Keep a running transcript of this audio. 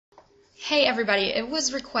Hey everybody, it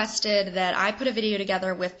was requested that I put a video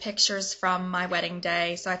together with pictures from my wedding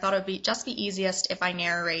day, so I thought it would be easiest if I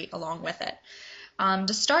narrate along with it.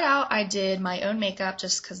 To start out, I did my own makeup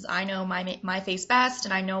just because I know my face best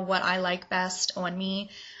and I know what I like best on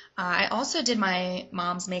me. I also did my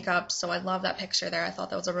mom's makeup, so I love that picture there. I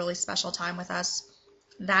thought that was a really special time with us.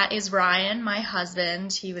 That is Ryan, my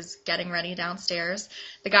husband. He was getting ready downstairs.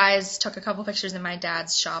 The guys took a couple pictures in my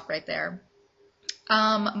dad's shop right there.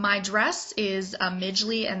 My dress is a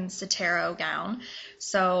Midgley and Sottero gown,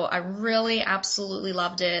 so I really absolutely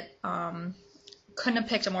loved it. Couldn't have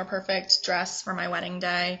picked a more perfect dress for my wedding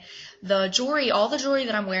day. The jewelry, all the jewelry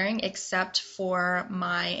that I'm wearing except for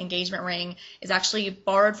my engagement ring is actually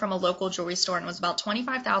borrowed from a local jewelry store and was about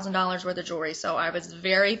 $25,000 worth of jewelry, so I was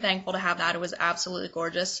very thankful to have that. It was absolutely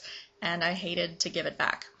gorgeous, and I hated to give it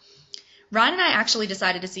back. Ryan and I actually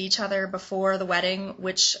decided to see each other before the wedding,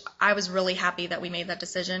 which I was really happy that we made that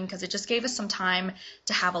decision because it just gave us some time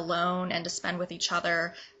to have alone and to spend with each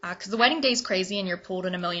other because the wedding day is crazy and you're pulled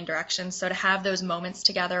in a million directions, so to have those moments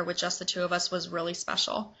together with just the two of us was really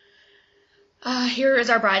special. Here is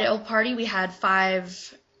our bridal party. We had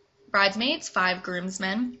 5 bridesmaids, 5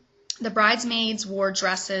 groomsmen. The bridesmaids wore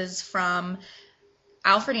dresses from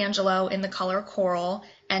Alfred Angelo in the color coral,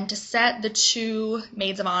 and to set the 2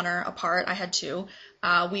 maids of honor apart, I had 2,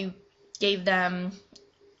 we gave them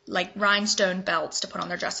like rhinestone belts to put on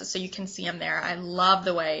their dresses so you can see them there. I love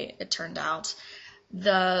the way it turned out.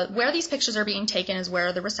 Where these pictures are being taken is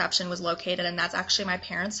where the reception was located, and that's actually my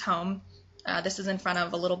parents' home. This is in front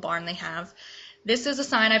of a little barn they have. This is a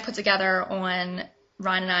sign I put together on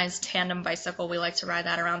Ryan and I's tandem bicycle. We like to ride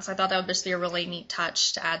that around, so I thought that would just be a really neat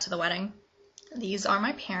touch to add to the wedding. These are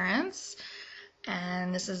my parents,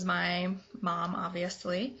 and this is my mom,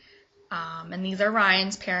 obviously, and these are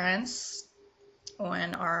Ryan's parents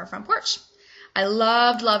on our front porch. I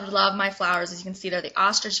loved my flowers. As you can see, they're the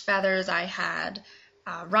ostrich feathers. I had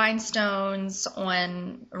rhinestones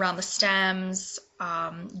around the stems,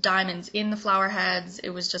 diamonds in the flower heads.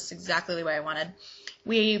 It was just exactly the way I wanted.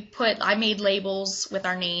 I made labels with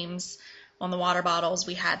our names on the water bottles.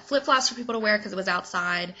 We had flip-flops for people to wear because it was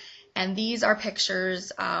outside. And these are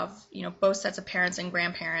pictures of, both sets of parents and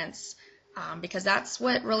grandparents, because that's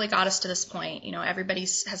what really got us to this point. Everybody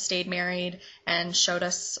has stayed married and showed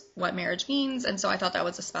us what marriage means, and so I thought that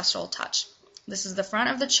was a special touch. This is the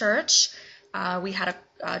front of the church. We had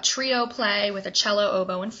a trio play with a cello,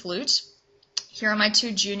 oboe, and flute. Here are my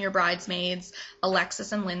 2 junior bridesmaids,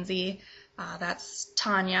 Alexis and Lindsay. That's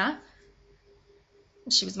Tanya.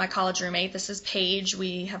 She was my college roommate. This is Paige.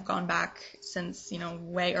 We have gone back since,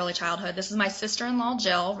 way early childhood. This is my sister-in-law,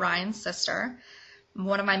 Jill, Ryan's sister.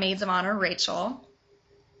 One of my maids of honor, Rachel.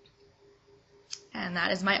 And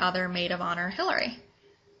that is my other maid of honor, Hillary.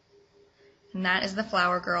 And that is the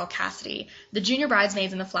flower girl, Cassidy. The junior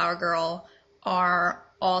bridesmaids and the flower girl are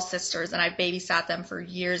all sisters, and I babysat them for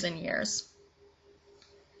years and years.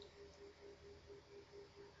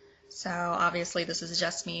 So obviously this is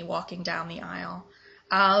just me walking down the aisle.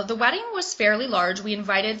 The wedding was fairly large. We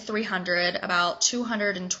invited 300, about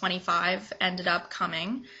 225 ended up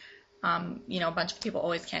coming. A bunch of people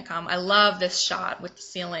always can't come. I love this shot with the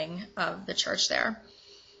ceiling of the church there.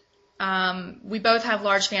 We both have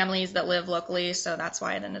large families that live locally, so that's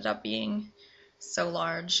why it ended up being so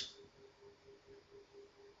large.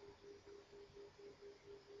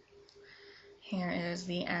 Here is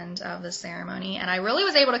the end of the ceremony, and I really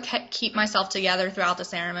was able to keep myself together throughout the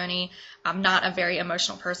ceremony. I'm not a very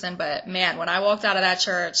emotional person, but man, when I walked out of that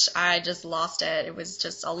church, I just lost it. It was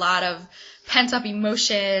just a lot of pent-up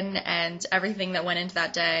emotion and everything that went into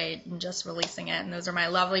that day and just releasing it, and those are my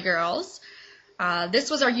lovely girls. This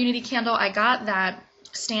was our unity candle. I got that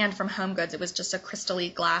stand from Home Goods. It was just a crystal-y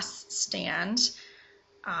glass stand.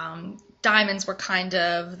 Diamonds were kind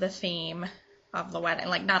of the theme of the wedding,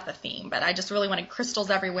 like not the theme, but I just really wanted crystals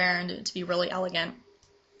everywhere and it to be really elegant.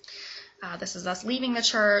 This is us leaving the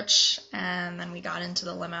church, and then we got into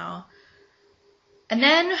the limo. And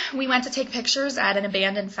then we went to take pictures at an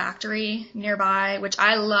abandoned factory nearby, which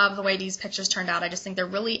I love the way these pictures turned out. I just think they're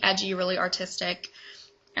really edgy, really artistic,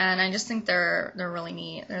 and I just think they're really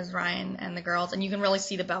neat. There's Ryan and the girls, and you can really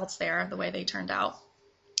see the belts there, the way they turned out.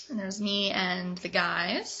 And there's me and the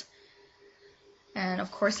guys. And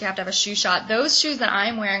of course you have to have a shoe shot. Those shoes that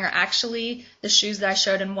I'm wearing are actually the shoes that I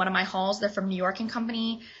showed in one of my hauls. They're from New York &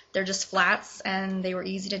 Company. They're just flats, and they were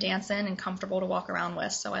easy to dance in and comfortable to walk around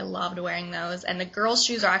with, so I loved wearing those. And the girls'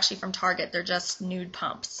 shoes are actually from Target. They're just nude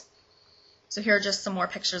pumps. So here are just some more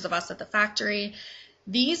pictures of us at the factory.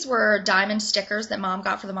 These were diamond stickers that Mom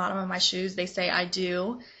got for the bottom of my shoes. They say I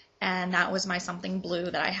do, and that was my something blue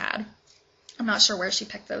that I had. I'm not sure where she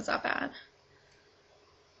picked those up at.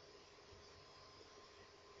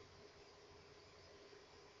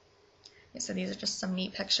 So these are just some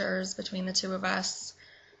neat pictures between the two of us.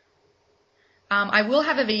 I will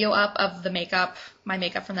have a video up of the makeup, my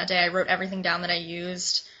makeup from that day. I wrote everything down that I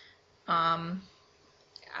used.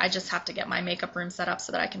 I just have to get my makeup room set up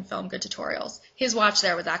so that I can film good tutorials. His watch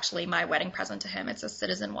there was actually my wedding present to him. It's a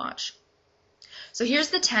Citizen watch. So here's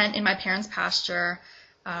the tent in my parents' pasture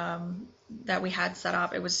that we had set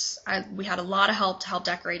up. We had a lot of help to help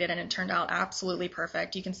decorate it, and it turned out absolutely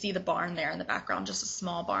perfect. You can see the barn there in the background, just a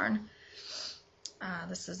small barn.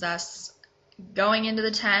 This is us going into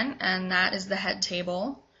the tent, and that is the head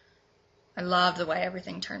table. I love the way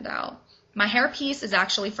everything turned out. My hairpiece is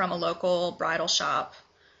actually from a local bridal shop.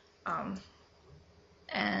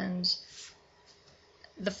 And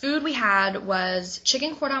the food we had was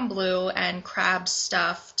chicken cordon bleu and crab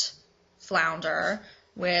stuffed flounder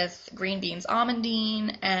with green beans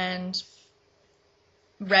almondine and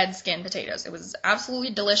red skin potatoes. It was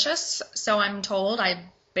absolutely delicious, so I'm told.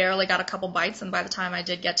 I barely got a couple bites, and by the time I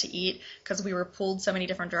did get to eat, because we were pulled so many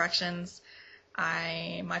different directions,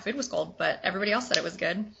 my food was cold, but everybody else said it was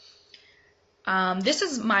good. This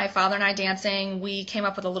is my father and I dancing. We came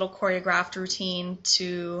up with a little choreographed routine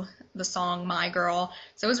to the song My Girl,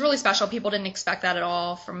 so it was really special. People didn't expect that at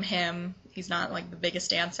all from him. He's not like the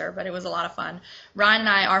biggest dancer, but it was a lot of fun. Ryan and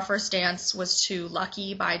I, our first dance was to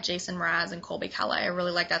Lucky by Jason Mraz and Colby Kelly. I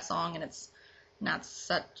really like that song, and it's not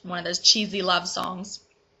such one of those cheesy love songs.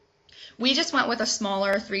 We just went with a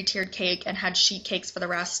smaller 3-tiered cake and had sheet cakes for the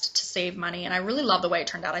rest to save money, and I really love the way it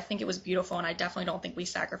turned out. I think it was beautiful, and I definitely don't think we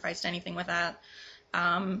sacrificed anything with that.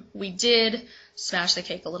 We did smash the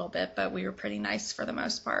cake a little bit, but we were pretty nice for the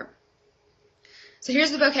most part. So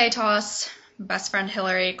here's the bouquet toss. Best friend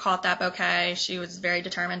Hillary caught that bouquet. She was very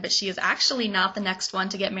determined, but she is actually not the next one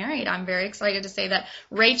to get married. I'm very excited to say that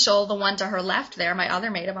Rachel, the one to her left there, my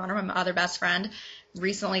other maid of honor, my other best friend,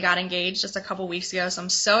 recently got engaged just a couple weeks ago, so I'm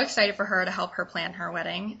so excited for her to help her plan her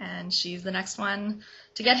wedding, and she's the next one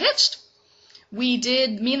to get hitched. Me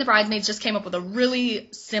and the bridesmaids just came up with a really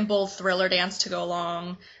simple thriller dance to go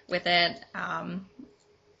along with it.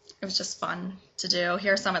 It was just fun to do.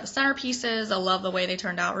 Here are some of the centerpieces. I love the way they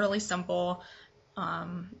turned out, really simple.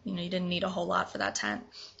 You didn't need a whole lot for that tent.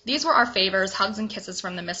 These were our favors, hugs and kisses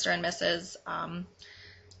from the Mr. and Mrs.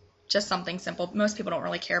 Just something simple. Most people don't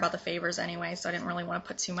really care about the favors anyway, so I didn't really want to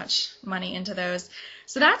put too much money into those.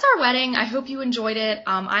 So that's our wedding. I hope you enjoyed it.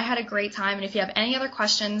 I had a great time, and if you have any other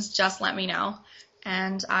questions, just let me know,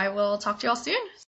 and I will talk to you all soon.